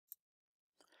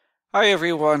Hi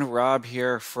everyone, Rob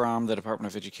here from the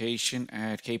Department of Education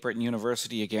at Cape Breton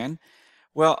University again.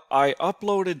 Well, I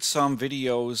uploaded some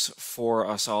videos for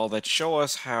us all that show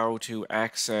us how to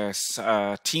access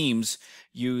Teams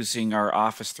using our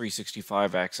Office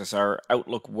 365 access, our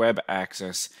Outlook web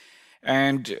access.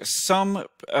 And some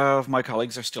of my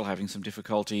colleagues are still having some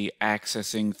difficulty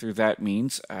accessing through that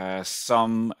means.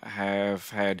 Some have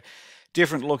had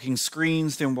different looking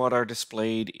screens than what are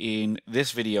displayed in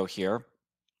this video here.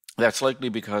 That's likely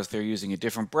because they're using a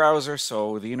different browser,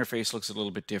 so the interface looks a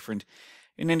little bit different.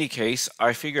 In any case,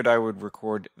 I figured I would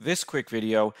record this quick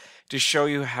video to show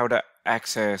you how to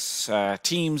access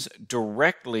Teams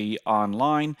directly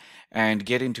online and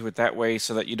get into it that way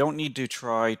so that you don't need to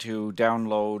try to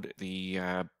download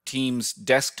the Teams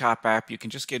desktop app. You can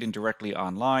just get in directly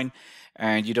online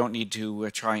and you don't need to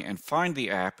try and find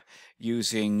the app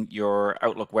using your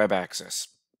Outlook web access.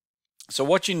 So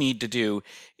what you need to do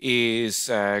is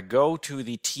go to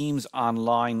the Teams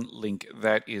Online link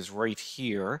that is right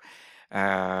here.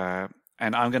 And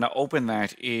I'm going to open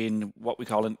that in what we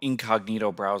call an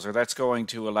incognito browser. That's going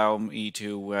to allow me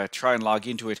to try and log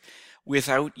into it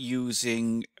without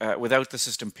without the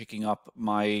system picking up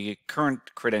my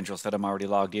current credentials that I'm already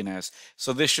logged in as.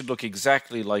 So this should look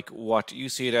exactly like what you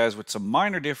see it as, with some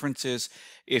minor differences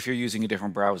if you're using a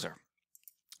different browser.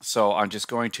 So I'm just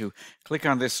going to click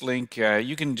on this link.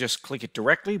 You can just click it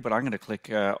directly, but I'm going to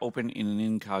click open in an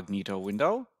incognito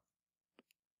window.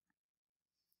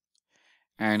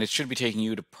 And it should be taking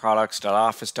you to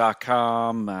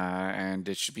products.office.com, and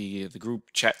it should be the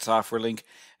group chat software link.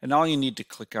 And all you need to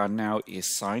click on now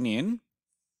is sign in.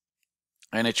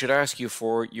 And it should ask you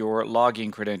for your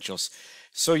login credentials.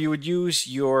 So you would use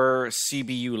your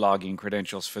CBU login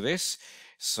credentials for this.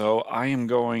 So I am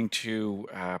going to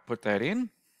put that in.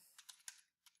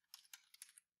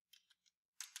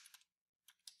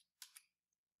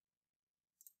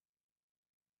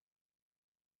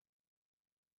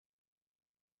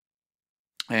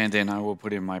 And then I will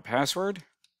put in my password.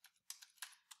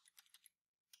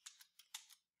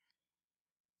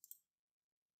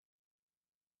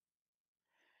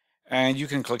 And you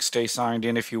can click stay signed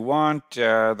in if you want.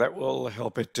 That will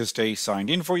help it to stay signed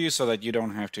in for you so that you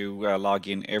don't have to log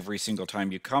in every single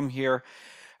time you come here.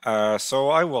 So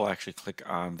I will actually click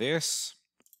on this.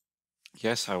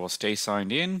 Yes, I will stay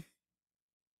signed in.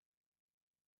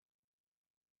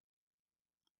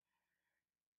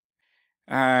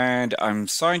 And I'm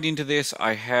signed into this.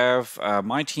 I have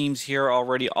my Teams here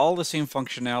already. All the same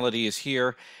functionality is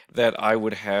here that I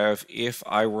would have if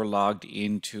I were logged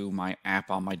into my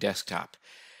app on my desktop.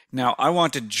 Now, I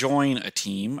want to join a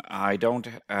team. I don't,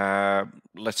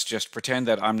 let's just pretend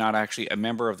that I'm not actually a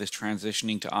member of this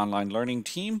transitioning to online learning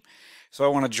team. So I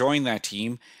want to join that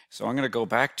team. So I'm going to go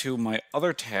back to my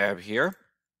other tab here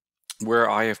where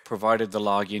I have provided the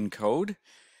login code.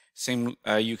 Same,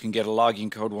 you can get a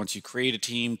login code once you create a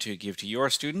team to give to your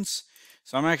students.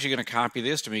 So I'm actually going to copy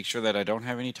this to make sure that I don't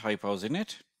have any typos in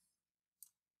it.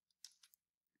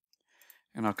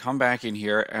 And I'll come back in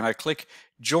here and I click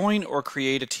join or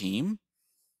create a team.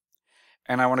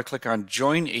 And I want to click on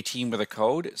join a team with a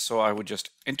code. So I would just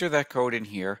enter that code in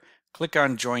here, click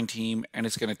on join team, and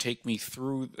it's going to take me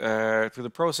through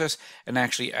the process and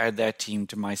actually add that team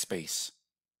to my space.